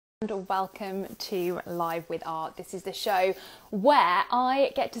And welcome to Live with Art. This is the show where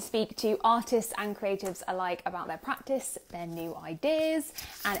I get to speak to artists and creatives alike about their practice, their new ideas,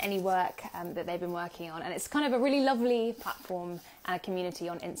 and any work that they've been working on. And it's kind of a really lovely platform and a community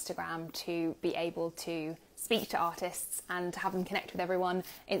on Instagram to be able to speak to artists and have them connect with everyone.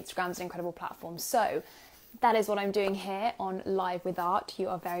 Instagram's an incredible platform. So that is what I'm doing here on Live with Art. You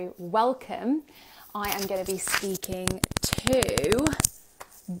are very welcome. I am going to be speaking to...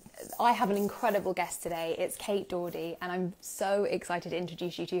 I have an incredible guest today. It's Kate Daudy, and I'm so excited to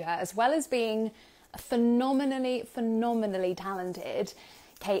introduce you to her. As well as being phenomenally talented,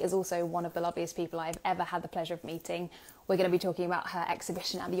 Kate is also one of the loveliest people I've ever had the pleasure of meeting. We're going to be talking about her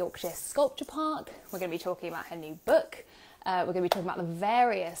exhibition at the Yorkshire Sculpture Park. We're going to be talking about her new book. We're going to be talking about the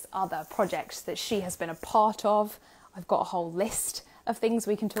various other projects that she has been a part of. I've got a whole list of things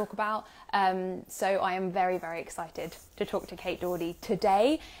we can talk about. So I am very excited to talk to Kate Daudy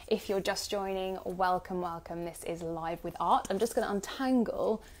today. If you're just joining, welcome. This is Live with Art. I'm just going to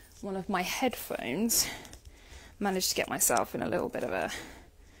untangle one of my headphones. Managed to get myself in a little bit of a...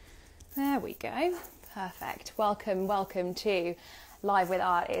 There we go. Perfect. Welcome to Live with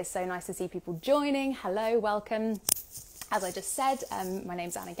Art. It is so nice to see people joining. Hello, welcome. As I just said, my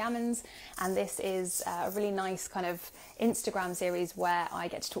name's Gammans, and this is a really nice kind of Instagram series where I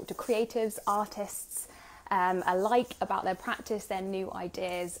get to talk to creatives, artists alike about their practice, their new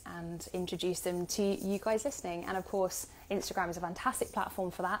ideas, and introduce them to you guys listening. And of course, Instagram is a fantastic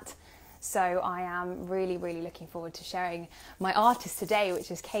platform for that. So I am really looking forward to sharing my artist today,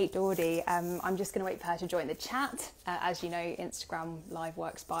 which is Kate Daudy. I'm just going to wait for her to join the chat. As you know, Instagram Live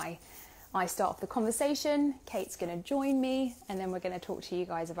works by... I start off the conversation, Kate's going to join me, and then we're going to talk to you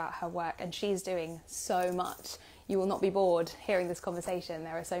guys about her work. And she's doing so much. You will not be bored hearing this conversation.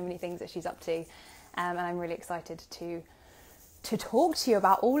 There are so many things that she's up to, and I'm really excited to talk to you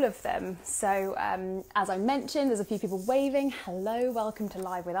about all of them. So as I mentioned, there's a few people waving. Hello, welcome to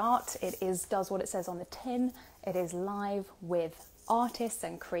Live with Art. It does what it says on the tin. It is live with artists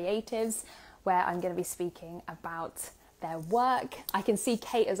and creatives, where I'm going to be speaking about their work. I can see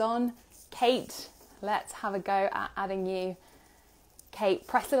Kate is on. Kate, let's have a go at adding you. Kate,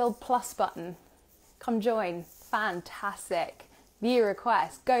 press the little plus button. Come join. Fantastic. View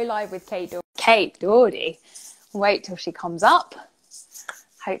request. Go live with Kate Daudy. Kate Daudy. Wait till she comes up.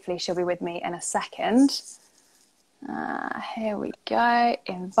 Hopefully she'll be with me in a second. Here we go.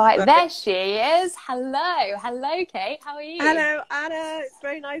 Invite. There she is. Hello, Kate. How are you? Hello, Anna. It's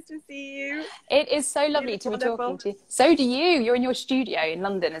very nice to see you. It is so lovely to be talking to you. So do you. You're in your studio in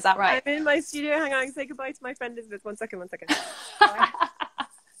London. Is that right? I'm in my studio. Hang on. Say goodbye to my friend Elizabeth. One second.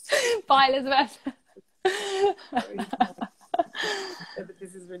 Bye, Elizabeth.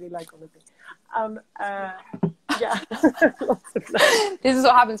 This is really like honestly. Yeah. This is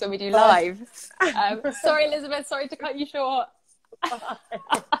what happens when we do live. Sorry, Elizabeth. Sorry to cut you short.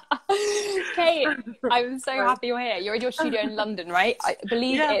 Kate, I'm so happy you're here. You're in your studio in London, right? I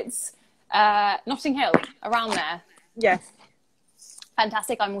believe it's Notting Hill, around there. Yes.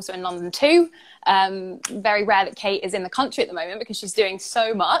 Fantastic. I'm also in London too. Very rare that Kate is in the country at the moment because she's doing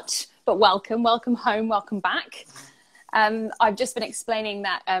so much. But welcome home, welcome back. I've just been explaining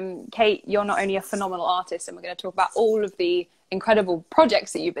that, Kate, you're not only a phenomenal artist, and we're going to talk about all of the incredible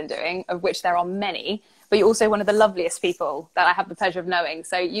projects that you've been doing, of which there are many, but you're also one of the loveliest people that I have the pleasure of knowing.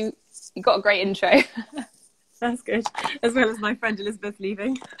 So you got a great intro. That's good. As well as my friend Elizabeth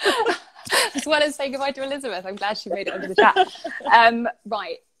leaving. As well as saying goodbye to Elizabeth. I'm glad she made it onto the chat.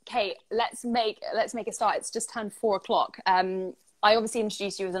 Right, Kate, let's make a start. It's just turned 4 o'clock. I obviously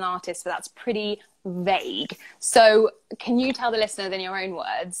introduced you as an artist, but that's pretty vague. So can you tell the listeners in your own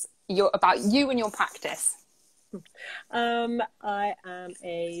words about you and your practice? I am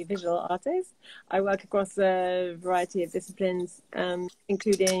a visual artist. I work across a variety of disciplines,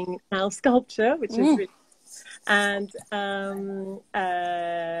 including now sculpture, which is really, and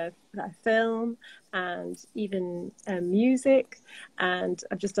film, and even music. And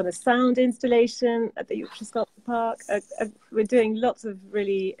I've just done a sound installation at the Yorkshire Sculpture Park. We're doing lots of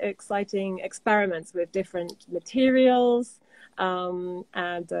really exciting experiments with different materials. But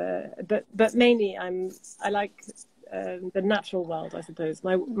mainly I like the natural world, I suppose.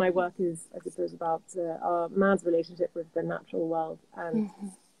 My work is, I suppose, about our man's relationship with the natural world and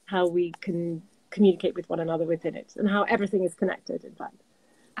how we can communicate with one another within it, and how everything is connected, in fact.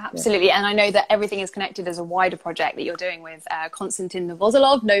 Absolutely. And I know that everything is connected as a wider project that you're doing with Konstantin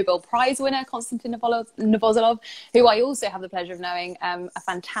Novoselov, Nobel Prize winner Konstantin Novoselov, who I also have the pleasure of knowing. A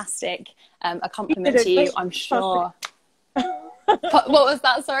fantastic accompaniment to you, I'm sure. What was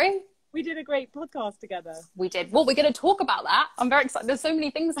that, sorry? we did a great podcast together. We did. Well, we're going to talk about that. I'm very excited. There's so many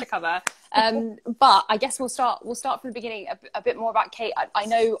things to cover. But I guess we'll start from the beginning, a bit more about Kate. I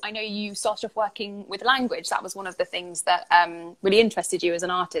know you started off working with language. That was one of the things that really interested you as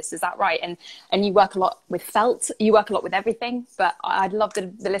an artist. Is that right? And you work a lot with felt. You work a lot with everything. But I'd love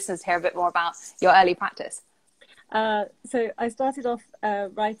the listeners to hear a bit more about your early practice. So I started off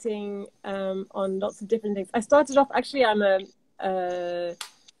writing on lots of different things. I started off, actually, I'm a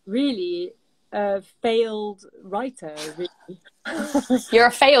really failed writer, really. You're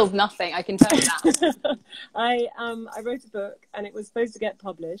a failed nothing, I can tell you that. I wrote a book and it was supposed to get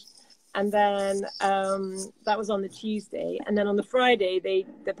published, and then that was on the Tuesday, and then on the Friday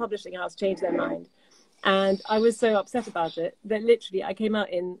the publishing house changed their mind, and I was so upset about it that literally I came out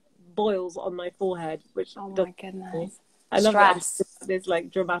in boils on my forehead, which oh my goodness, I love that, this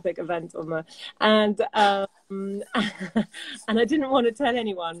like dramatic event on the and I didn't want to tell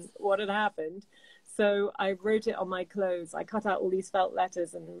anyone what had happened, so I wrote it on my clothes. I cut out all these felt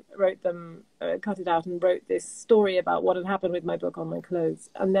letters and wrote them, cut it out and wrote this story about what had happened with my book on my clothes.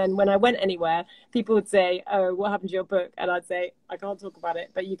 And then when I went anywhere, people would say, "Oh, what happened to your book?" And I'd say, "I can't talk about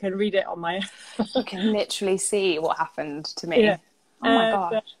it, but you can read it on my." You can literally see what happened to me. Yeah. Oh my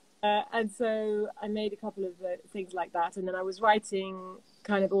gosh. And so I made a couple of things like that, and then I was writing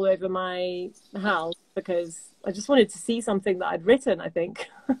kind of all over my house because I just wanted to see something that I'd written, I think.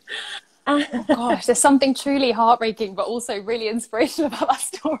 Oh gosh, there's something truly heartbreaking but also really inspirational about that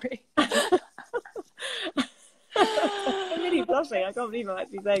story. I'm really blushing. I can't believe I'm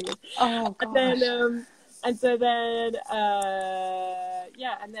actually saying this. Oh gosh. And so then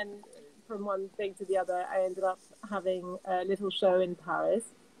yeah, and then from one thing to the other, I ended up having a little show in Paris,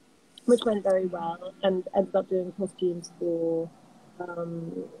 which went very well, and ended up doing costumes for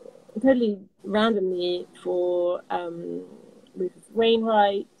totally randomly for Rufus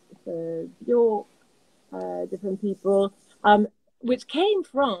Wainwright, for York, different people, which came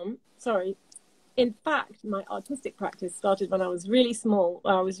from, in fact, my artistic practice started when I was really small.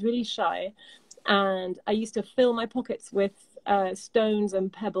 I was really shy, and I used to fill my pockets with stones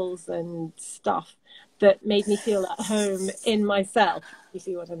and pebbles and stuff that made me feel at home in myself. You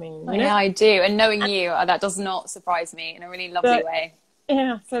see what I mean? You know? Yeah, I do. And knowing you, that does not surprise me in a really lovely way.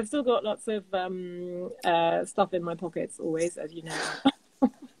 Yeah, so I've still got lots of stuff in my pockets always, as you know.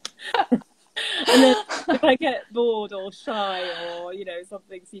 And then if I get bored or shy or, you know,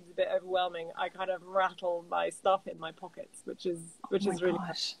 something seems a bit overwhelming, I kind of rattle my stuff in my pockets, which is really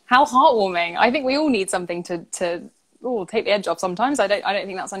gosh. How heartwarming. I think we all need something to take the edge off sometimes. I don't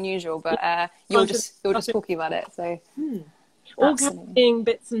think that's unusual, but you're just talking about it. So all carrying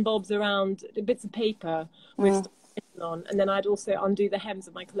bits and bobs around, bits of paper with stuff written on, and then I'd also undo the hems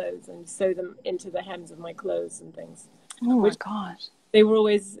of my clothes and sew them into the hems of my clothes and things. Oh my gosh. They were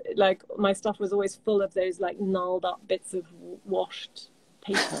always like, my stuff was always full of those like gnarled up bits of washed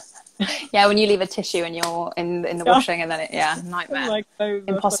paper. Yeah, when you leave a tissue and you're in the washing, and then nightmare. Like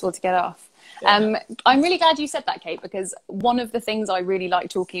impossible to get off. Yeah. I'm really glad you said that, Kate, because one of the things I really like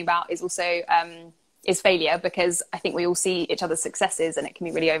talking about is also is failure, because I think we all see each other's successes and it can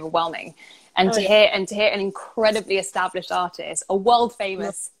be really overwhelming. And to hear an incredibly established artist, a world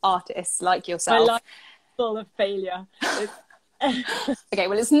famous artist like yourself, my life is full of failure. Okay,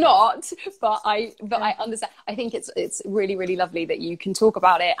 well, it's not, but I understand. I think it's really, really lovely that you can talk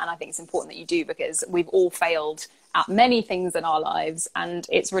about it, and I think it's important that you do, because we've all failed at many things in our lives, and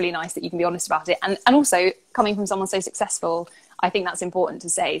it's really nice that you can be honest about it. And also, coming from someone so successful, I think that's important to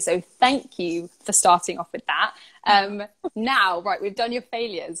say. So thank you for starting off with that. Now, right, we've done your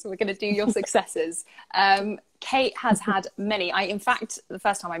failures. We're going to do your successes. Kate has had many. In fact, the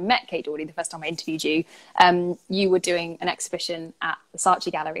first time I met Kate Daudy, the first time I interviewed you, you were doing an exhibition at the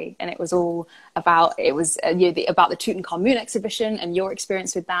Saatchi Gallery, and it was all about about the Tutankhamun exhibition and your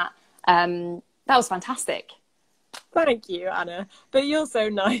experience with that. That was fantastic. Thank you, Anna. But you're so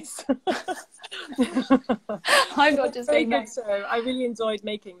nice. I'm not just saying nice. Show. I really enjoyed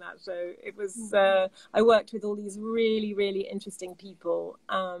making that show. It was. I worked with all these really, really interesting people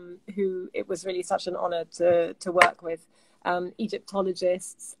who it was really such an honour to work with.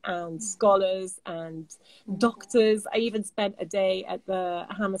 Egyptologists and scholars and doctors. I even spent a day at the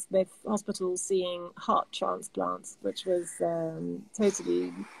Hammersmith Hospital seeing heart transplants, which was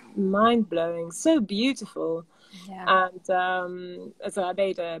totally mind-blowing, so beautiful. Yeah. And so I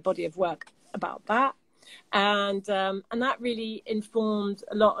made a body of work about that, and that really informed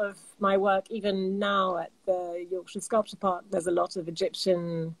a lot of my work. Even now at the Yorkshire Sculpture Park, there's a lot of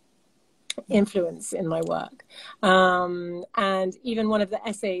Egyptian influence in my work. And even one of the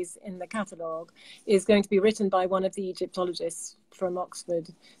essays in the catalogue is going to be written by one of the Egyptologists from Oxford,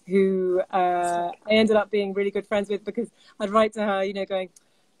 who I ended up being really good friends with, because I'd write to her, you know, going,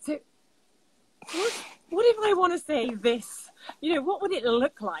 so what if I want to say this? You know, what would it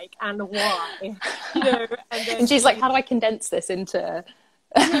look like and why? You know, and she's like, how do I condense this into...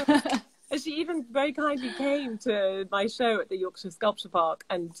 And she even very kindly came to my show at the Yorkshire Sculpture Park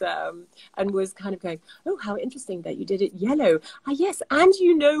and was kind of going, oh, how interesting that you did it yellow. Ah, yes, and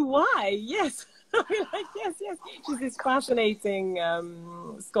you know why? Yes. Like, yes. She's this fascinating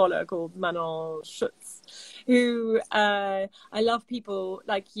scholar called Manon Schutz, who I love people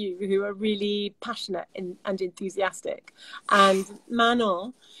like you who are really passionate and enthusiastic. And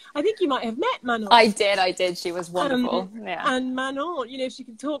Manon, I think you might have met Manon. I did. She was wonderful. Yeah. And Manon, you know, she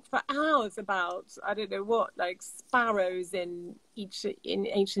could talk for hours about, I don't know what, like sparrows in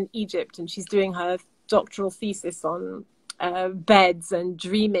ancient Egypt. And she's doing her doctoral thesis on beds and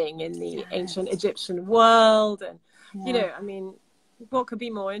dreaming in the ancient Egyptian world. And, you know, I mean, what could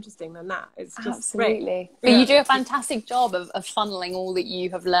be more interesting than that? It's just absolutely great. But you do a fantastic job of funneling all that you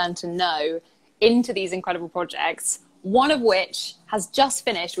have learned to know into these incredible projects, one of which has just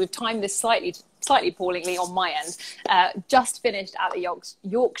finished. We've timed this slightly appallingly on my end, just finished at the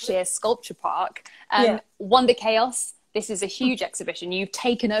Yorkshire Sculpture Park. Wonderchaos. This is a huge exhibition. You've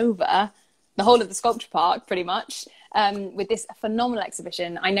taken over the whole of the sculpture park pretty much, with this phenomenal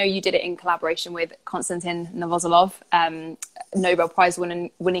exhibition. I know you did it in collaboration with Konstantin Novoselov, Nobel Prize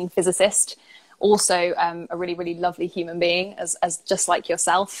winning physicist, also a really, really lovely human being, as just like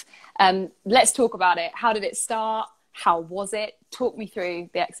yourself. Let's talk about it. How did it start? How was it? Talk me through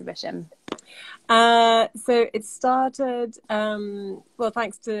the exhibition. So it started, well,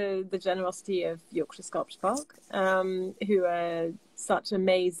 thanks to the generosity of Yorkshire Sculpture Park, who are such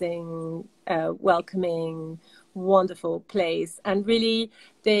amazing, welcoming, wonderful place. And really,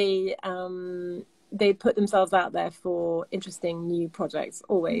 they put themselves out there for interesting new projects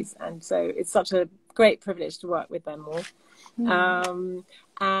always. And so it's such a great privilege to work with them all. So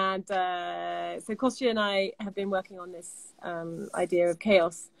Kostya and I have been working on this idea of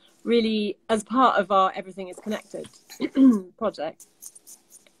chaos really as part of our Everything is Connected project.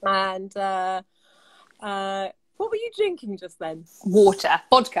 And what were you drinking just then? Water,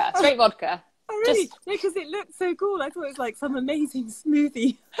 vodka, straight vodka. Oh, really? Because it looked so cool. I thought it was like some amazing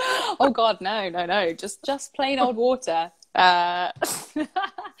smoothie. Oh God, no. Just plain old water. Just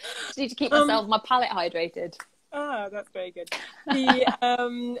need to keep my palate hydrated. Ah, that's very good.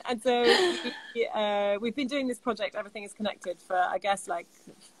 And so we've been doing this project, Everything is Connected, for I guess like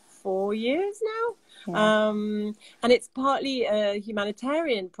 4 years now. Yeah. And it's partly a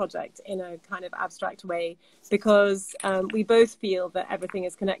humanitarian project in a kind of abstract way, because we both feel that everything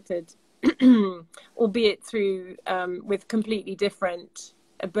is connected, albeit through with completely different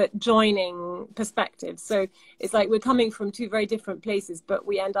but joining perspectives. So it's like we're coming from two very different places, but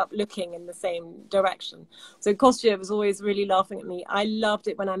we end up looking in the same direction. So Kostya was always really laughing at me. I loved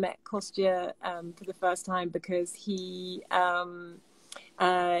it when I met Kostya for the first time, because he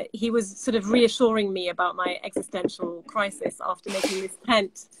was sort of reassuring me about my existential crisis after making this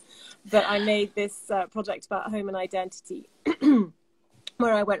tent, that I made this project about home and identity,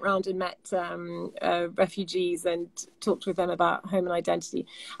 where I went round and met refugees and talked with them about home and identity.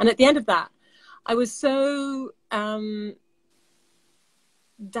 And at the end of that, I was so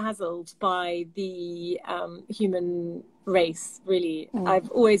dazzled by the human race, really.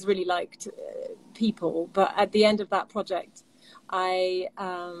 I've always really liked people, but at the end of that project, I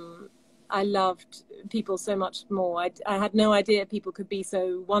loved people so much more. I had no idea people could be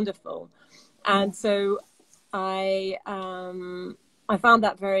so wonderful. And so I found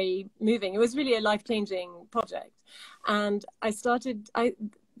that very moving. It was really a life-changing project. And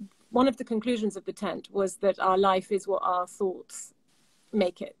one of the conclusions of the tent was that our life is what our thoughts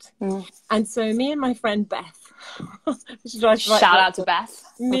make it. And so me and my friend Beth, shout out to Beth,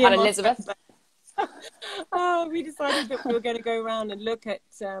 we've had Elizabeth. We decided that we were going to go around and look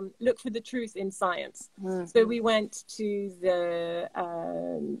for the truth in science. So we went to the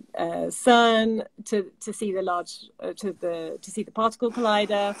CERN to see the particle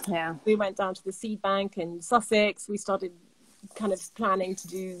collider. Yeah. We went down to the seed bank in Sussex. We started kind of planning to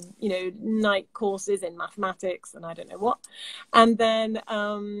do, night courses in mathematics and I don't know what. And then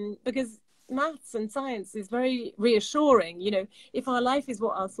because maths and science is very reassuring, if our life is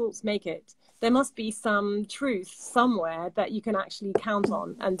what our thoughts make it, there must be some truth somewhere that you can actually count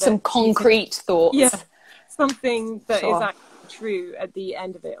on, and some concrete thoughts. Yeah, something that is actually true at the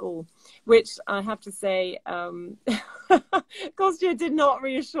end of it all, which I have to say, Kostya did not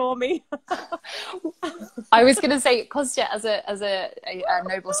reassure me. I was going to say, Kostya, as a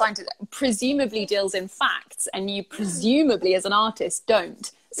Nobel scientist, presumably deals in facts, and you presumably, as an artist,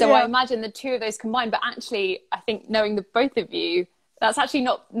 don't. So Yeah. I imagine the two of those combined. But actually, I think knowing the both of you, that's actually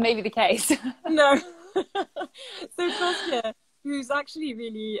not maybe the case. No. So Kostya, who's actually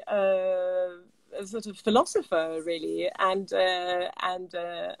really a sort of philosopher, really, and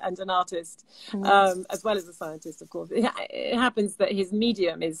an artist, as well as a scientist, of course. It happens that his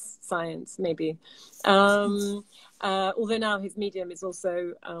medium is science, maybe. Although now his medium is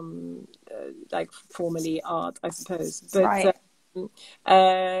also like formally art, I suppose. But Right.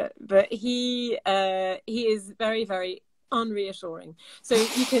 but he is very, very unreassuring. So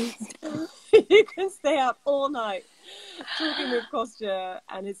you can you can stay up all night talking with Kostya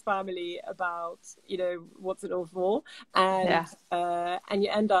and his family about, you know, what's it all for, and you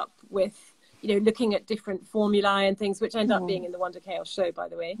end up with, you know, looking at different formulae and things, which end up being in the Wonderchaos show, by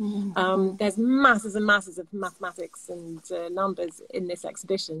the way. There's masses and masses of mathematics and numbers in this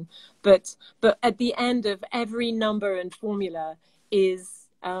exhibition, but at the end of every number and formula is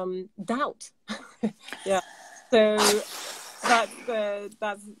doubt. Yeah. So that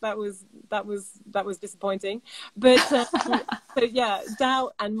was disappointing, but so yeah,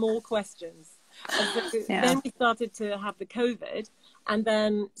 doubt and more questions. And so then we started to have the COVID, and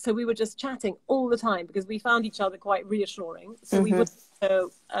then so we were just chatting all the time because we found each other quite reassuring. So we would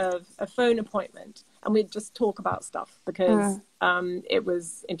do a phone appointment, and we'd just talk about stuff because it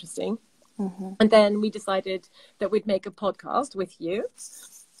was interesting. And then we decided that we'd make a podcast with you.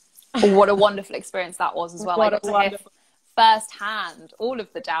 What a wonderful experience that was as well. What I got to hear firsthand all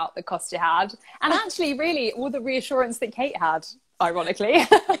of the doubt that Kostya had, and actually really all the reassurance that Kate had, ironically.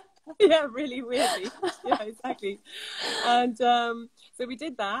 Yeah, really weirdly. Yeah, exactly. And so we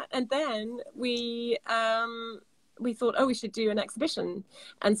did that, and then we thought, oh, we should do an exhibition.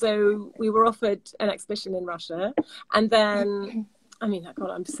 And so we were offered an exhibition in Russia, and then I mean, God,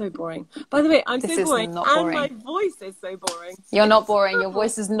 I'm so boring. By the way, I'm so boring, and my voice is so boring. You're not boring. Your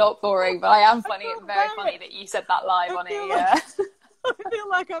voice is not boring, but I am funny. Very funny that you said that live on it. I feel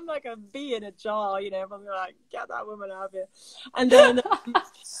like I'm like a bee in a jar, you know. I'm like, get that woman out of here. And then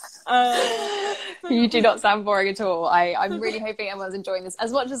you do not sound boring at all. I'm really hoping everyone's enjoying this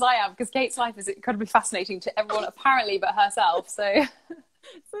as much as I am, because Kate's life is incredibly fascinating to everyone, apparently, but herself. So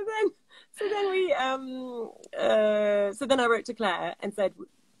then I wrote to Claire and said,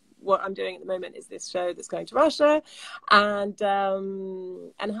 what I'm doing at the moment is this show that's going to Russia, and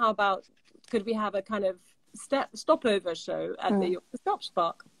how about, could we have a kind of stopover show at the Yorkshire Sculpture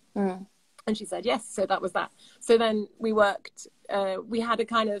Park? And she said yes. So that was that. So then we worked, we had a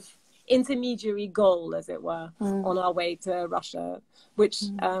kind of intermediary goal, as it were, on our way to Russia, which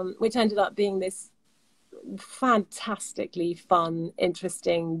ended up being this fantastically fun,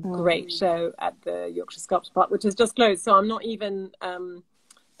 interesting, great show at the Yorkshire Sculpture Park, which has just closed. So I'm not even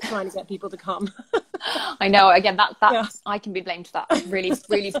trying to get people to come. I know, again, that I can be blamed for that. Really,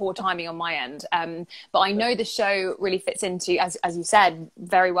 really poor timing on my end. But I know the show really fits into, as you said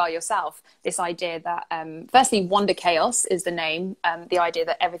very well yourself, this idea that, firstly, Wonderchaos is the name, the idea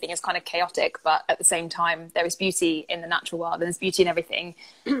that everything is kind of chaotic, but at the same time, there is beauty in the natural world and there's beauty in everything.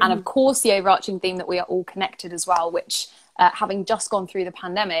 And of course, the overarching theme that we are all connected as well, which, having just gone through the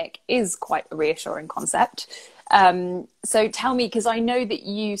pandemic, is quite a reassuring concept. So tell me, because I know that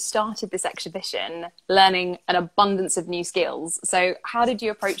you started this exhibition learning an abundance of new skills. So how did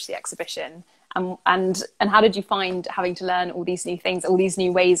you approach the exhibition, and how did you find having to learn all these new things, all these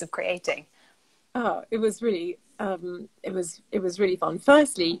new ways of creating? Oh, it was really really fun.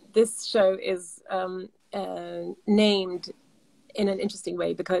 Firstly, this show is named in an interesting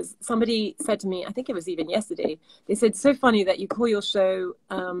way, because somebody said to me, I think it was even yesterday, they said, so funny that you call your show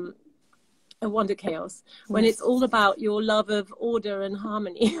a Wonderchaos when it's all about your love of order and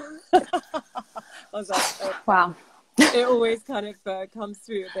harmony. I was like, wow. It always kind of comes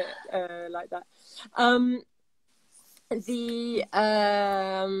through a bit like that.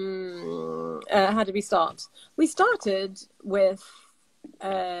 How did we start? We started with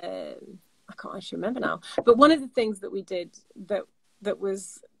I can't actually remember now, but one of the things that we did that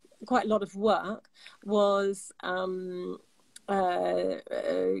was quite a lot of work was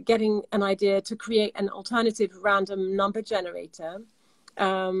getting an idea to create an alternative random number generator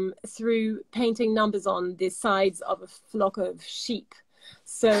through painting numbers on the sides of a flock of sheep.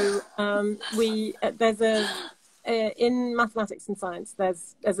 So there's in mathematics and science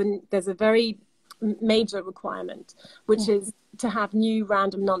there's a very major requirement, which is to have new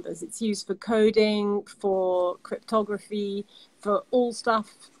random numbers. It's used for coding, for cryptography, for all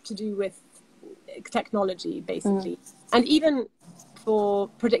stuff to do with technology, basically, and even for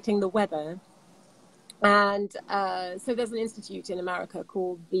predicting the weather. And so there's an institute in America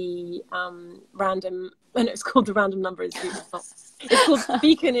called the it's called the Random Number Institute. It's called the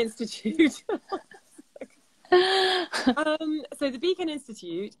Beacon Institute. So the Beacon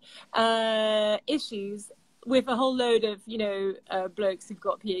Institute issues, with a whole load of, blokes who've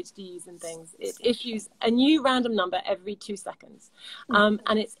got PhDs and things, it issues a new random number every 2 seconds.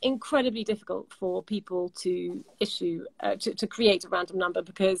 And it's incredibly difficult for people to issue, to create a random number,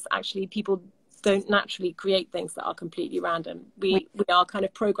 because actually people don't naturally create things that are completely random. We are kind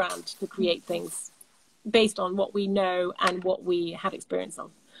of programmed to create things based on what we know and what we have experience of.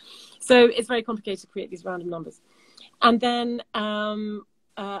 So it's very complicated to create these random numbers. And then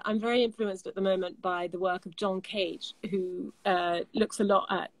I'm very influenced at the moment by the work of John Cage, who looks a lot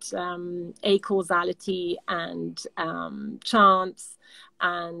at acausality and chance,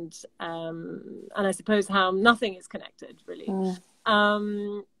 and I suppose how nothing is connected, really.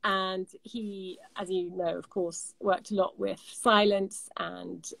 And he, as you know, of course, worked a lot with silence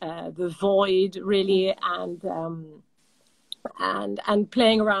and the void, really, and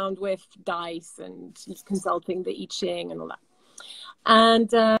playing around with dice and consulting the I Ching and all that.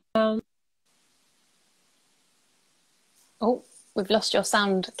 And oh, we've lost your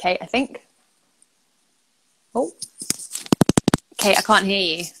sound, Kate, I think. Oh, Kate, I can't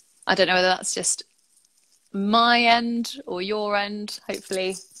hear you. I don't know whether that's just my end or your end,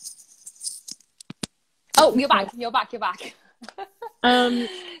 hopefully. Oh, you're back.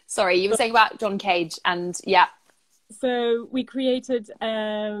 Sorry, you were saying about John Cage, and yeah. So we created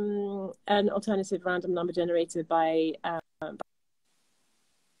an alternative random number generator by...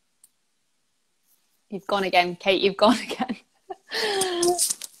 You've gone again, Kate, you've gone again.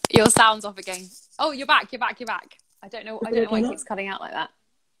 Your sound's off again. Oh, you're back. I don't know why it keeps cutting out like that.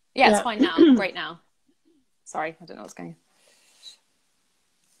 Yeah, it's fine now. Great now. Sorry, I don't know what's going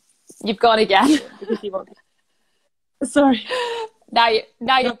on. You've gone again. Sorry. Now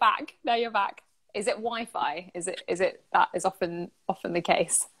you're back. Is it Wi-Fi? Is it that is often the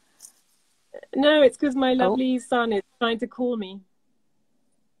case? No, it's because my lovely son is trying to call me.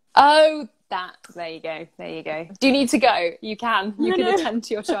 Oh, there you go. Do you need to go? You can. You can attend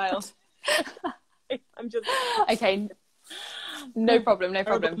to your child. I'm just okay. No problem.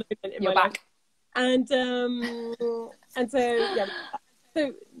 You're back. And so yeah.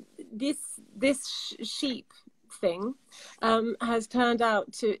 So this sheep thing has turned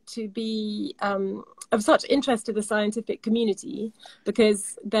out to be of such interest to the scientific community,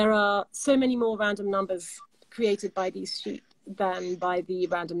 because there are so many more random numbers created by these sheep than by the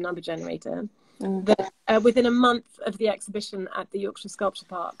random number generator. That within a month of the exhibition at the Yorkshire Sculpture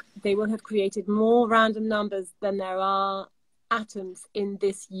Park, they will have created more random numbers than there are atoms in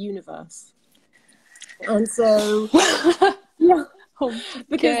this universe. And so, yeah,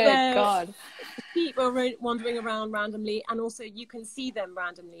 because sheep are wandering around randomly, and also you can see them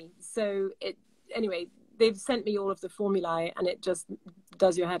randomly. So anyway, they've sent me all of the formulae, and it just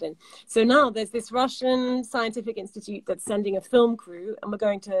does your head in. So now there's this Russian scientific institute that's sending a film crew, and we're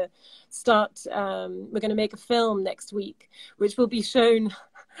going to make a film next week, which will be shown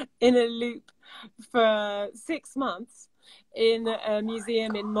in a loop for 6 months in a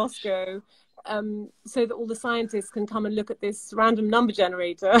museum in Moscow, so that all the scientists can come and look at this random number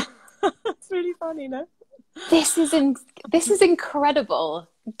generator. It's really funny, no? This is incredible,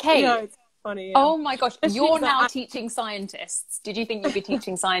 Kate. Yeah, it's funny. Yeah. Oh my gosh, you're now teaching scientists. Did you think you'd be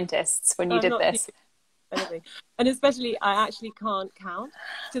teaching scientists when you did this? Anything. And especially, I actually can't count,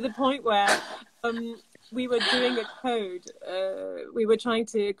 to the point where we were doing a code. We were trying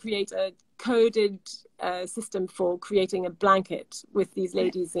to create a coded system for creating a blanket with these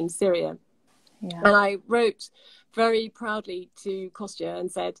ladies in Syria. Yeah. And I wrote very proudly to Kostya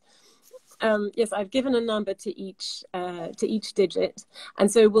and said, yes, I've given a number to each digit,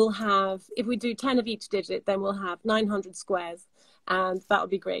 and so we'll have, if we do 10 of each digit, then we'll have 900 squares, and that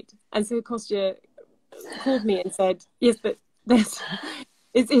would be great. And so Kostya called me and said, yes, but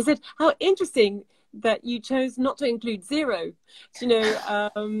he said, how interesting that you chose not to include 0.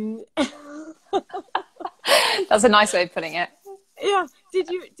 That's a nice way of putting it. Yeah.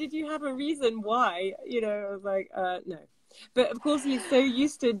 Did you have a reason why? I was like, no. But of course, he's so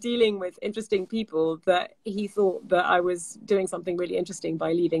used to dealing with interesting people that he thought that I was doing something really interesting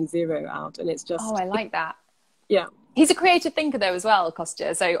by leaving 0 out. And it's just... Oh, I like that. Yeah. He's a creative thinker though as well,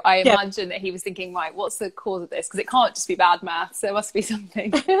 Kostya. So I imagine that he was thinking, right, what's the cause of this? Because it can't just be bad maths. There must be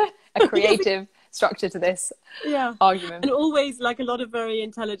something, a creative structure to this Yeah. argument. And always, like a lot of very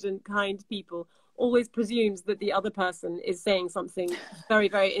intelligent, kind people, always presumes that the other person is saying something very,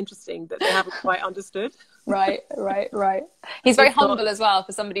 very interesting that they haven't quite understood. Right. He's very It's not- humble as well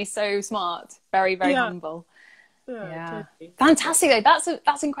for somebody so smart. Very, very Yeah. humble. Yeah. Totally. Fantastic though.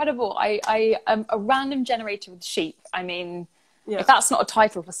 That's incredible. I a random generator with sheep. I mean, Yeah. if that's not a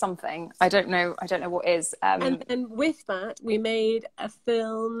title for something, I don't know what is. And then with that, we made a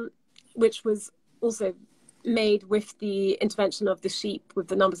film which was also made with the intervention of the sheep with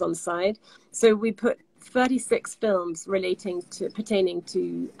the numbers on the side. So we put 36 films pertaining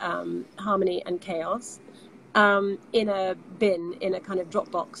to harmony and chaos in a bin, in a kind of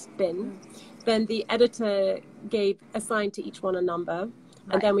Dropbox bin. Then the editor assigned to each one a number,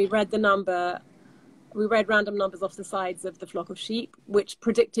 and then we read the number. We read random numbers off the sides of the flock of sheep, which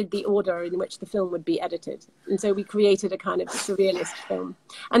predicted the order in which the film would be edited. And so we created a kind of surrealist film.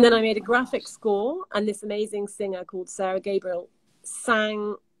 And then I made a graphic score, and this amazing singer called Sarah Gabriel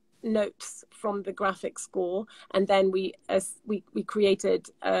sang notes from the graphic score. And then we created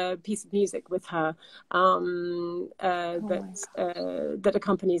a piece of music with her that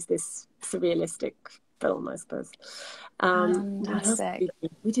accompanies this surrealistic film, I suppose. Fantastic.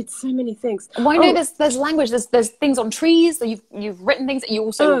 We did so many things. Well, I know there's language, there's things on trees, that you've written things, that you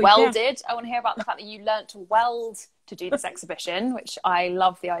also welded. Yeah. I want to hear about the fact that you learnt to weld to do this exhibition, which I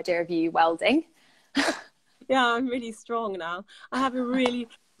love the idea of you welding. Yeah, I'm really strong now. I have a really,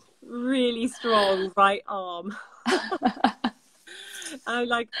 really strong right arm. I'm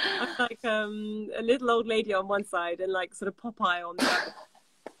like a little old lady on one side and like sort of Popeye on the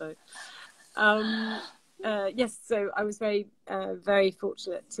other. So, yes, so I was very, very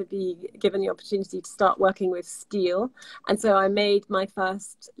fortunate to be given the opportunity to start working with steel. And so I made my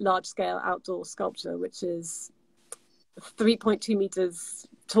first large-scale outdoor sculpture, which is 3.2 meters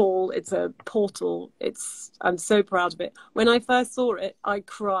tall. It's a portal. I'm so proud of it. When I first saw it, I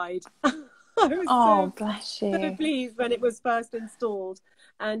cried. I was bless you. So pleased when it was first installed.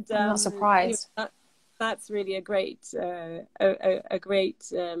 And I'm not surprised. That's really a great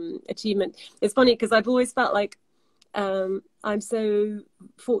achievement. It's funny because I've always felt like I'm so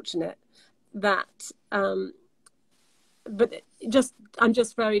fortunate that but I'm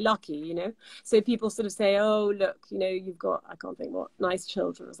just very lucky, you know. So people sort of say, oh look, you know, you've got, I can't think what, nice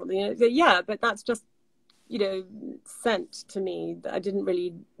children or something, you know? Yeah, but that's just, you know, sent to me. I didn't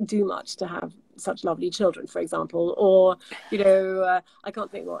really do much to have such lovely children, for example, or, you know, I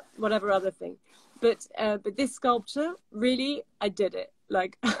can't think whatever other thing. But this sculpture, really, I did it.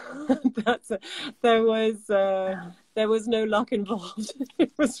 Like there was no luck involved.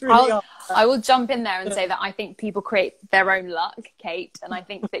 It was really hard. I will jump in there and say that I think people create their own luck, Kate, and I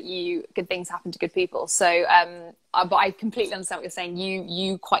think that good things happen to good people. So, but I completely understand what you're saying.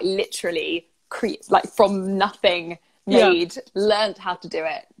 You quite literally like from nothing learned how to do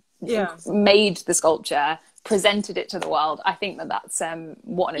it, made the sculpture, presented it to the world. I think that's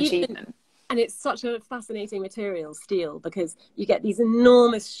what an achievement. And it's such a fascinating material, steel, because you get these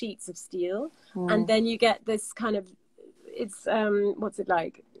enormous sheets of steel, and then you get this kind of, it's, what's it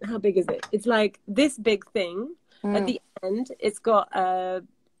like? How big is it? It's like this big thing. At the end, it's got a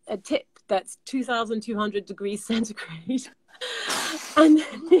tip that's 2,200 degrees centigrade. And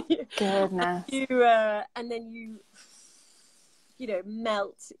then you know,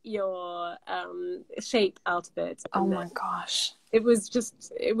 melt your shape out of it. Oh my gosh. It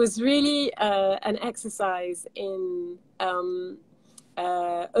was really an exercise in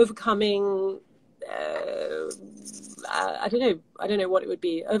overcoming, I don't know what it would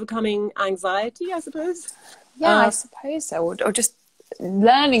be, overcoming anxiety, I suppose. Yeah, I suppose so. Or just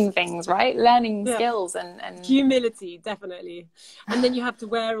learning things, right? Learning skills and humility, definitely. And then you have to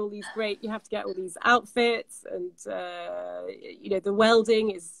wear you have to get all these outfits, and you know, the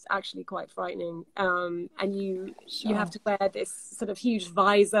welding is actually quite frightening, and you have to wear this sort of huge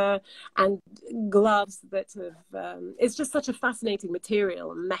visor and gloves that have it's just such a fascinating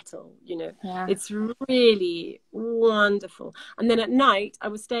material, metal, you know. It's really wonderful. And then at night I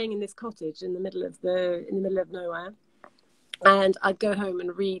was staying in this cottage in the middle of nowhere. And I'd go home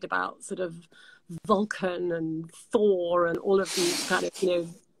and read about sort of Vulcan and Thor and all of these kind of, you know,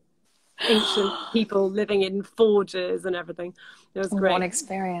 ancient people living in forges and everything. It was great. What an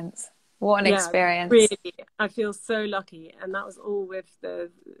experience. What an experience. Really, I feel so lucky. And that was all with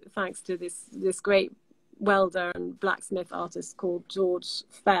thanks to this great welder and blacksmith artist called George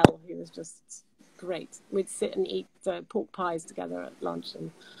Fell, who was just great. We'd sit and eat pork pies together at lunch and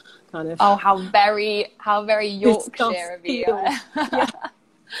kind of... Oh, how very Yorkshire of you.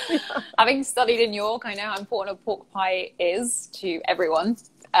 Having studied in York, I know how important a pork pie is to everyone.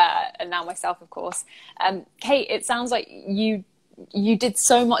 and now myself, of course. Kate, it sounds like you did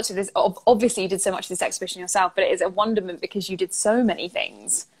so much of this. Obviously, you did so much of this exhibition yourself, but it is a wonderment because you did so many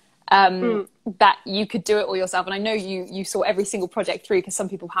things that you could do it all yourself. And I know you saw every single project through, because some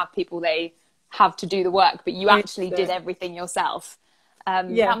people they have to do the work, but you actually did everything yourself.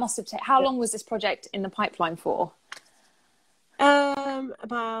 That must have taken. How long was this project in the pipeline for?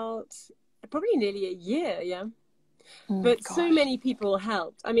 About probably nearly a year, but gosh. So many people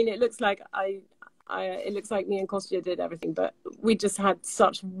helped. I mean, it looks like it looks like me and Kostya did everything, but we just had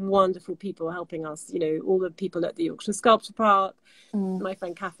such wonderful people helping us. You know, all the people at the Yorkshire Sculpture Park. My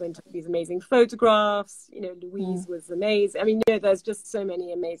friend Catherine took these amazing photographs. You know, Louise was amazing. I mean, you know, there's just so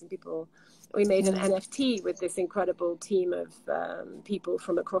many amazing people. We made an NFT with this incredible team of people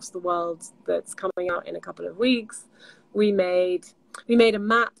from across the world that's coming out in a couple of weeks. We made a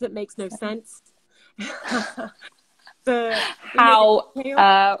map that makes no sense.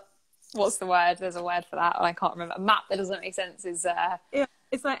 What's the word? There's a word for that, and I can't remember. A map that doesn't make sense is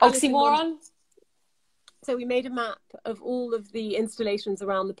it's like oxymoron. So we made a map of all of the installations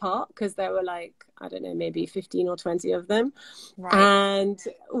around the park, because there were like, I don't know, maybe 15 or 20 of them. Right. And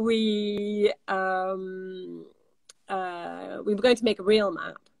we were going to make a real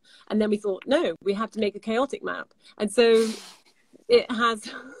map. And then we thought, no, we have to make a chaotic map. And so it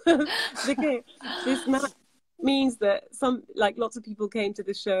has, this map means that lots of people came to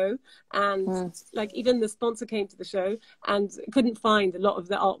the show, and like even the sponsor came to the show and couldn't find a lot of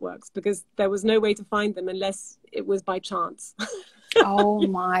the artworks because there was no way to find them unless it was by chance. Oh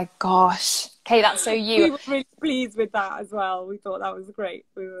my gosh. Okay, that's so you. We were really pleased with that as well. We thought that was great.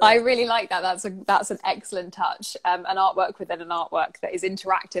 I really like that. That's an excellent touch. An artwork within an artwork that is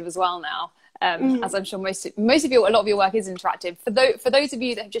interactive as well now. As I'm sure most of a lot of your work is interactive. For those of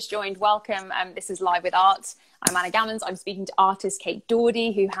you that have just joined, welcome. This is Live with Art. I'm Anna Gammans. I'm speaking to artist Kate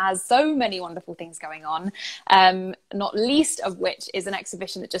Daudy, who has so many wonderful things going on, not least of which is an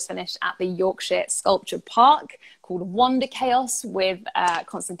exhibition that just finished at the Yorkshire Sculpture Park called Wonderchaos with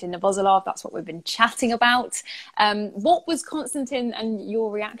Konstantin Novoselov. That's what we've been chatting about. What was Konstantin and your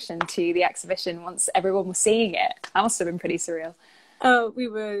reaction to the exhibition once everyone was seeing it? That must have been pretty surreal. Oh, we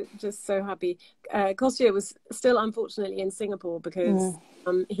were just so happy. Kostya was still unfortunately in Singapore because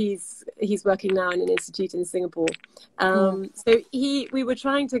he's working now in an institute in Singapore. So we were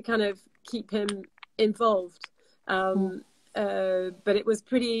trying to kind of keep him involved, but it was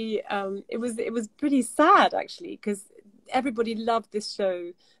pretty it was pretty sad actually, because everybody loved this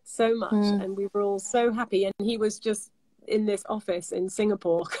show so much, and we were all so happy, and he was just in this office in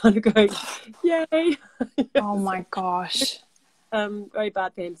Singapore, kind of going, "Yay!" Oh my gosh. Very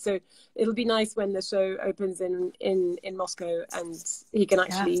bad for him. So it'll be nice when the show opens in Moscow and he can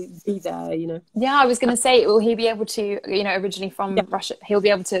actually be there, you know. Yeah, I was going to say, will he be able to, you know, originally from Russia, he'll be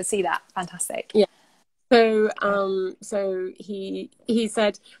able to see that. Fantastic. Yeah. So so he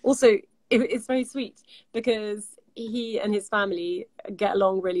said also it's very sweet because he and his family get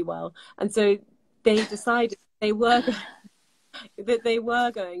along really well, and so they decided that they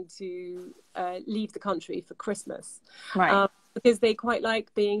were going to leave the country for Christmas. Right. Because they quite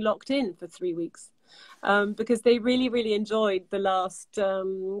like being locked in for 3 weeks, because they really, really enjoyed the last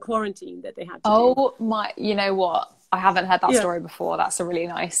quarantine that they had to do. My, you know what? I haven't heard that story before. That's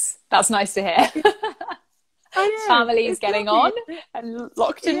nice to hear. Families getting on and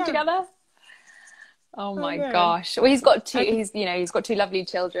locked in together. Oh my gosh. Well, he's got two lovely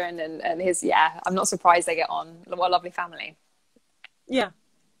children, and I'm not surprised they get on. What a lovely family. Yeah,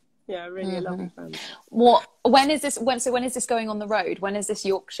 really a lovely family. When is this going on the road? When is this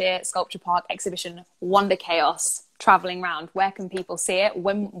Yorkshire Sculpture Park exhibition Wonderchaos travelling round? Where can people see it?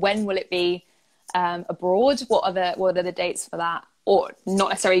 When will it be abroad? What are the dates for that? Or not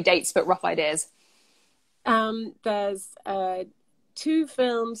necessarily dates, but rough ideas. There's 2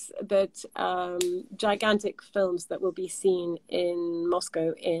 films gigantic films that will be seen in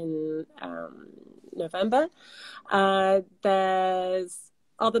Moscow in November. There's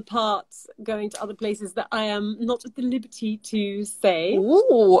other parts going to other places that I am not at the liberty to say.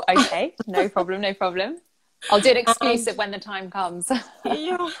 Ooh, okay. No problem. I'll do it exclusive when the time comes.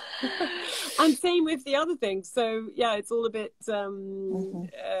 Yeah. And same with the other things. So yeah, it's all a bit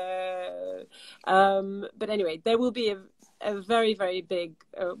but anyway, there will be a very, very big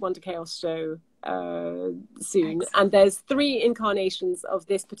Wonderchaos show soon. Excellent. And there's 3 incarnations of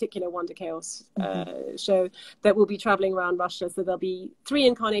this particular Wonderchaos show that will be traveling around Russia. So there'll be 3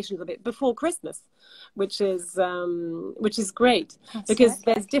 incarnations of it before Christmas, which is great. That's because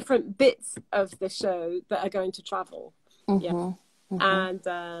there's different bits of the show that are going to travel. And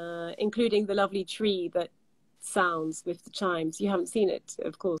including the lovely tree that sounds with the chimes. You haven't seen it,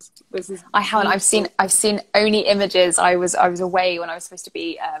 of course. This is I haven't. I've seen only images. I was away when I was supposed to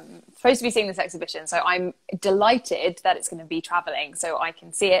be seeing this exhibition. So I'm delighted that it's going to be travelling, so I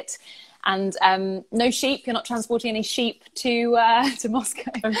can see it. And no sheep. You're not transporting any sheep to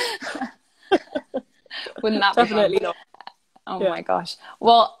Moscow. Wouldn't that be definitely fun? not? Oh my gosh.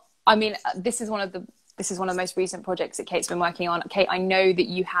 Well, I mean, this is one of the most recent projects that Kate's been working on. Kate, I know that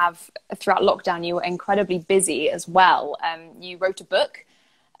you have, throughout lockdown, you were incredibly busy as well. You wrote a book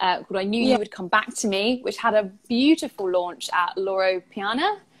called I Knew You Would Come Back to Me, which had a beautiful launch at Loro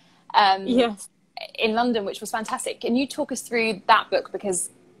Piana in London, which was fantastic. Can you talk us through that book?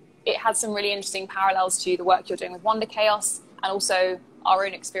 Because it had some really interesting parallels to the work you're doing with Wonderchaos and also our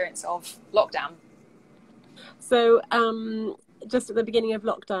own experience of lockdown. So just at the beginning of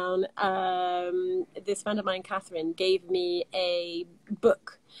lockdown, this friend of mine, Catherine, gave me a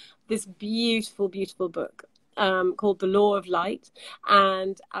book, this beautiful, beautiful book called The Law of Light.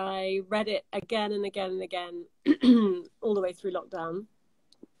 And I read it again and again and again all the way through lockdown.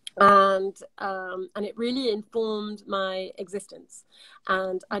 And it really informed my existence.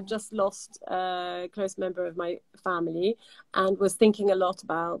 And I just lost a close member of my family and was thinking a lot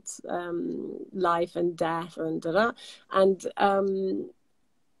about life and death and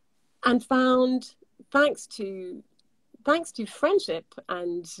and found, thanks to friendship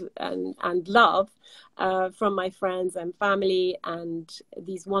and love from my friends and family and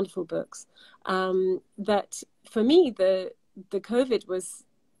these wonderful books, that for me the COVID was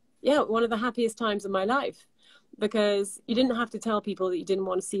one of the happiest times of my life, because you didn't have to tell people that you didn't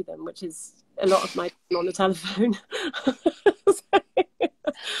want to see them, which is a lot of my time on the telephone.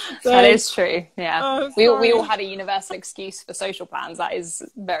 That is true. Yeah. Oh, we all had a universal excuse for social plans. That is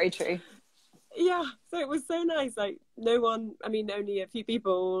very true. Yeah. So it was so nice. Like only a few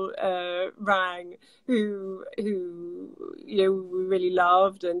people rang who we really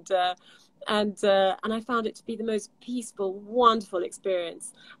loved, and I found it to be the most peaceful, wonderful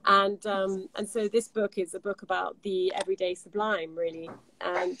experience. And so this book is a book about the everyday sublime, really,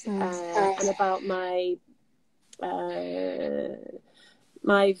 and about my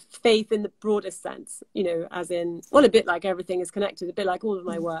faith in the broadest sense, as in, well, a bit like everything is connected, a bit like all of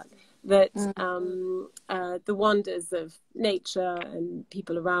my work, that the wonders of nature and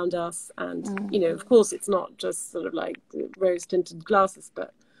people around us, and of course it's not just sort of like rose tinted glasses,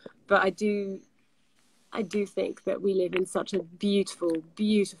 but I do think that we live in such a beautiful,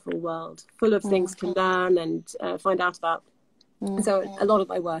 beautiful world, full of things to learn and find out about. And so a lot of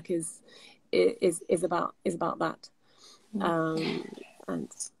my work is about that.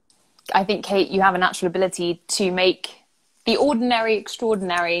 And I think, Kate, you have a natural ability to make the ordinary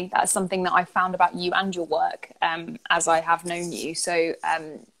extraordinary. That's something that I found about you and your work as I have known you. So,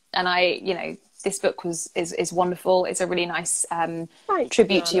 and this book is wonderful. It's a really nice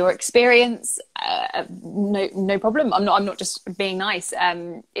tribute to your experience. No problem. I'm not just being nice.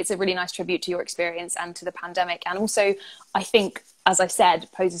 It's a really nice tribute to your experience and to the pandemic. And also, I think, as I said,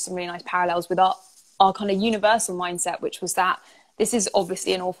 poses some really nice parallels with our kind of universal mindset, which was that this is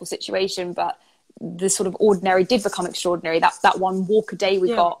obviously an awful situation, but the sort of ordinary did become extraordinary. That one walk a day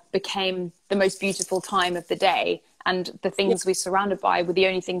we got became the most beautiful time of the day. And the things we surrounded by were the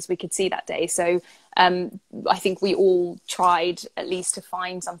only things we could see that day. So I think we all tried at least to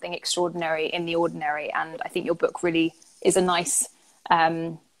find something extraordinary in the ordinary. And I think your book really is a nice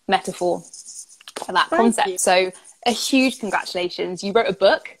metaphor for that concept. So a huge congratulations. You wrote a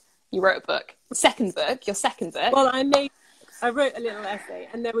book. Your second book. Well, I wrote a little essay,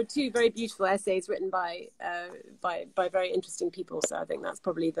 and there were two very beautiful essays written by very interesting people. So I think that's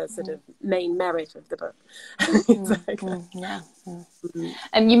probably the sort of main merit of the book. Exactly. Yeah.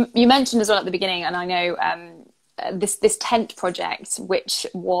 And you mentioned as well at the beginning, and I know this tent project, which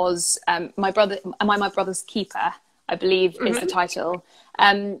was my brother's keeper, I believe is the title.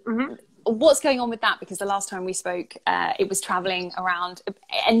 What's going on with that? Because the last time we spoke, it was traveling around,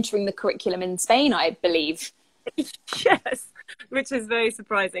 entering the curriculum in Spain, I believe. Yes, which is very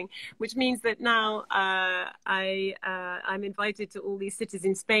surprising, which means that now I'm invited to all these cities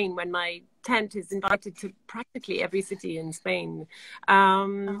in Spain, when my tent is invited to practically every city in Spain. Oh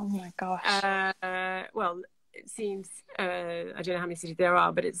my gosh. Well, it seems, I don't know how many cities there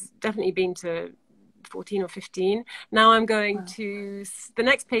are, but it's definitely been to 14 or 15. Now I'm going to, the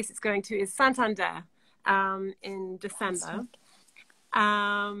next place it's going to is Santander in December.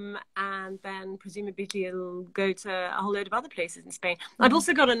 And then presumably it'll go to a whole load of other places in Spain. I've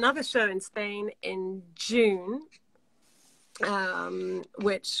also got another show in Spain in June,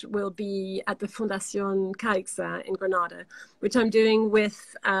 which will be at the Fundación Caixa in Granada, which I'm doing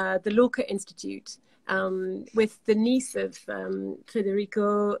with the Lorca Institute, with the niece of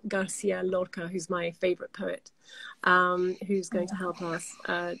Federico Garcia Lorca, who's my favorite poet, who's going to help us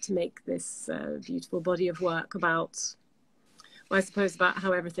to make this beautiful body of work about, well, I suppose, about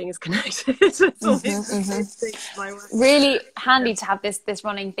how everything is connected. Really handy to have this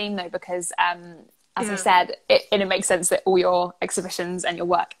running theme, though, because as I said, it makes sense that all your exhibitions and your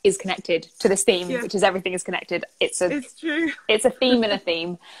work is connected to this theme, which is everything is connected. It's true. It's a theme in a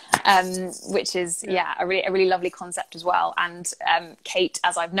theme, which is a really lovely concept as well. And Kate,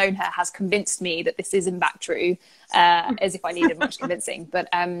 as I've known her, has convinced me that this is in fact true, as if I needed much convincing. But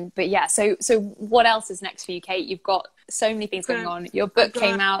yeah. So what else is next for you, Kate? You've got so many things going on. Your book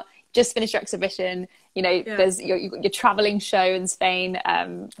came out. Just finished your exhibition. You know, there's your traveling show in Spain.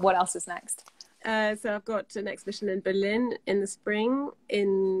 What else is next? So I've got an exhibition in Berlin in the spring,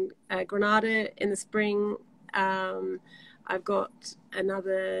 in Granada in the spring. I've got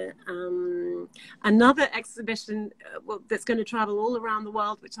another exhibition that's going to travel all around the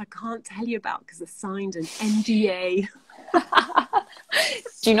world, which I can't tell you about because I've signed an NDA.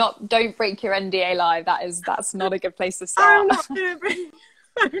 Don't break your NDA live. That's not a good place to start. I'm not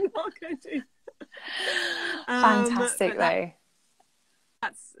going to. Fantastic, though.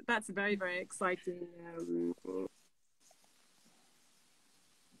 That's very, very exciting.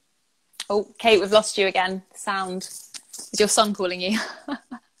 Oh, Kate, we've lost you again. Sound. Is your son calling you?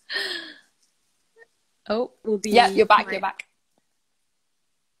 Oh, yeah, you're back. You're back.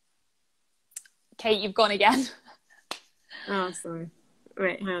 Kate, you've gone again. Oh, sorry.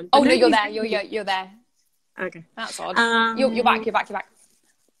 Wait, hang on. Oh no, you're there. You're there. Okay, that's odd. You're back. You're back.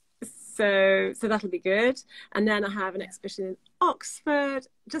 So that'll be good. And then I have an exhibition in Oxford.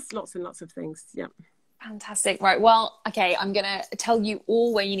 Just lots and lots of things. Yeah. Fantastic. Right. Well, okay. I'm going to tell you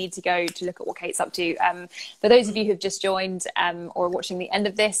all where you need to go to look at what Kate's up to. For those of you who've just joined or are watching the end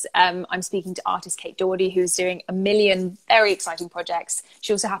of this, I'm speaking to artist Kate Daudy, who's doing a million very exciting projects.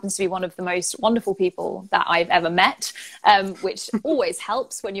 She also happens to be one of the most wonderful people that I've ever met, which always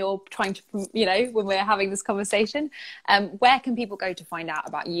helps when you're trying to, when we're having this conversation. Where can people go to find out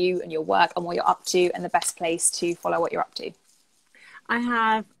about you and your work and what you're up to, and the best place to follow what you're up to? I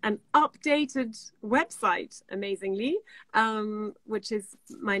have an updated website, amazingly, which is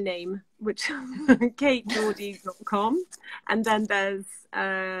my name, which katedaudy.com. And then there's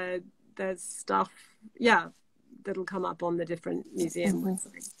stuff, that'll come up on the different museum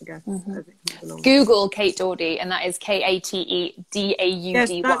websites, I guess, as it comes along. Google Kate Daudy, and that is KateDaudy.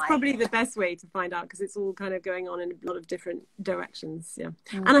 Yes, that's probably the best way to find out, because it's all kind of going on in a lot of different directions. Yeah.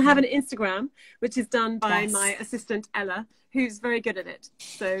 And I have an Instagram, which is done by my assistant Ella, who's very good at it.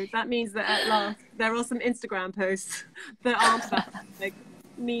 So that means that at last there are some Instagram posts that aren't that, like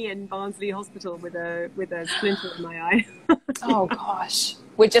me in Barnsley Hospital with a splinter in my eye. Oh gosh,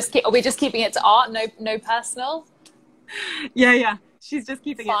 we're just keeping it to art, no personal. Yeah. She's just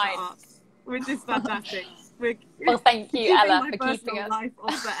keeping it to art, which is fantastic. Well, thank you, Ella, for keeping us life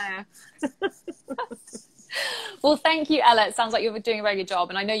off the air. Well, thank you, Ella. It sounds like you're doing a very good job,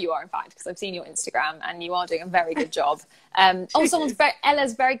 and I know you are, in fact, because I've seen your Instagram, and you are doing a very good job.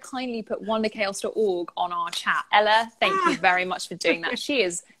 Ella's very kindly put wonderchaos.org on our chat. Ella, thank you very much for doing that. She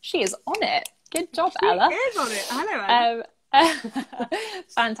is on it. Good job, Ella. She is on it. Hello, Ella.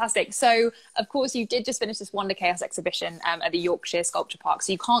 Fantastic. So, of course, you did just finish this Wonderchaos exhibition at the Yorkshire Sculpture Park,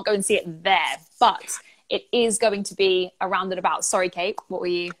 so you can't go and see it there, but it is going to be around and about. Sorry, Kate, what were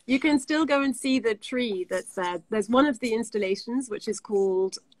you? You can still go and see the tree that's there. There's one of the installations, which is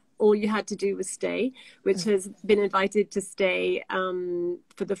called All You Had to Do Was Stay, which has been invited to stay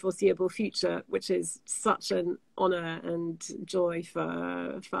for the foreseeable future, which is such an honour and joy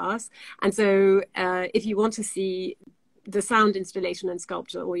for us. And so if you want to see the sound installation and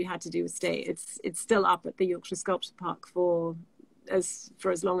sculpture, All You Had to Do Was Stay, it's still up at the Yorkshire Sculpture Park for as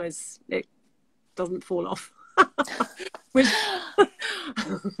long as it doesn't fall off.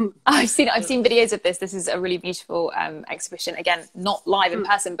 I've seen videos of this. This is a really beautiful exhibition. Again, not live in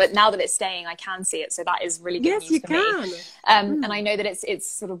person, but now that it's staying, I can see it. So that is really good news for me. And I know that it's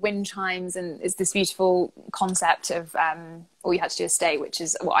sort of wind chimes, and it's this beautiful concept of All You Had to Do Is Stay, which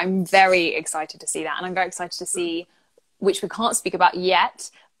is what I'm very excited to see that. And I'm very excited to see, which we can't speak about yet,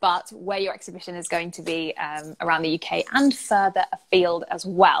 but where your exhibition is going to be around the UK and further afield as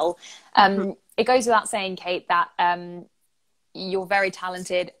well. It goes without saying, Kate, that you're very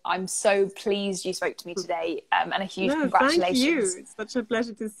talented. I'm so pleased you spoke to me today, and a huge congratulations. Thank you. It's such a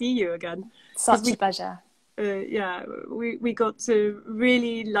pleasure to see you again. Such a pleasure. yeah, we got to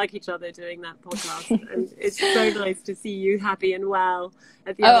really like each other doing that podcast, and it's so nice to see you happy and well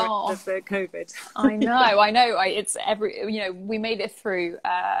at the other end of the COVID. I know. It's we made it through.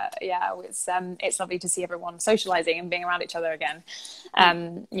 Yeah, it's lovely to see everyone socializing and being around each other again.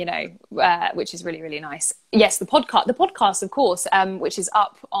 Which is really, really nice. Yes, the podcast, of course, which is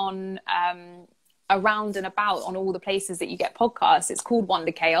up on around and about on all the places that you get podcasts. It's called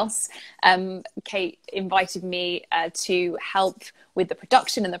Wonderchaos. Kate invited me to help with the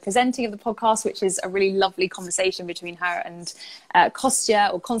production and the presenting of the podcast, which is a really lovely conversation between her and Kostya,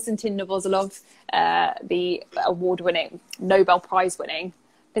 or Konstantin Novoselov, the award-winning, Nobel Prize winning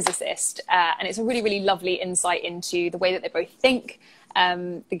physicist. And it's a really, really lovely insight into the way that they both think,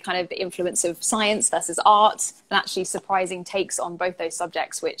 the influence of science versus art, and actually surprising takes on both those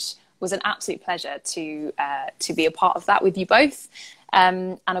subjects, which was an absolute pleasure to be a part of that with you both.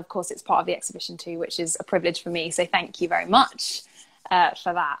 And of course, it's part of the exhibition too, which is a privilege for me. So thank you very much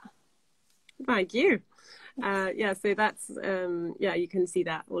for that. Thank you. So that's, you can see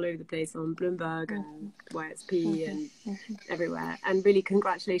that all over the place on Bloomberg and YSP and everywhere. And really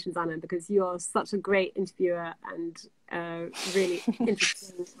congratulations, Anna, because you are such a great interviewer and really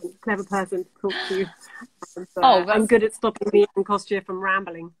interesting and clever person to talk to. And, I'm good at stopping me and Kostya from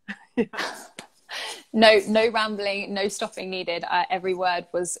rambling. No rambling, no stopping needed. Every word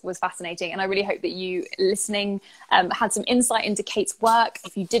was fascinating, and I really hope that you listening had some insight into Kate's work.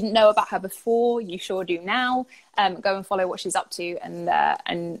 If you didn't know about her before, you sure do now. Go and follow what she's up to,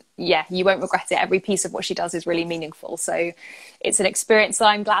 and you won't regret it. Every piece of what she does is really meaningful. So it's an experience that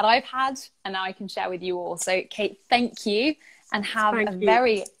I'm glad I've had, and now I can share with you all. So Kate, thank you, and have a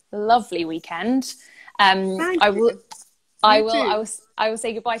very lovely weekend. I will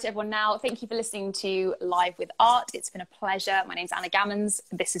say goodbye to everyone now. Thank you for listening to Live with Art. It's been a pleasure. My name's Anna Gammans.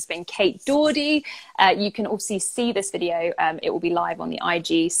 This has been Kate Daudy. You can also see this video. It will be live on the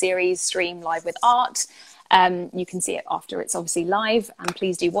IG series stream Live with Art. You can see it after it's obviously live, and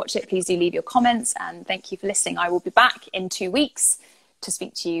please do watch it. Please do leave your comments, and thank you for listening. I will be back in 2 weeks to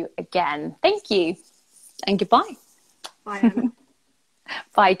speak to you again. Thank you, and goodbye. Bye, Anna.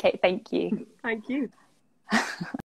 Bye, Kate. Thank you. Thank you.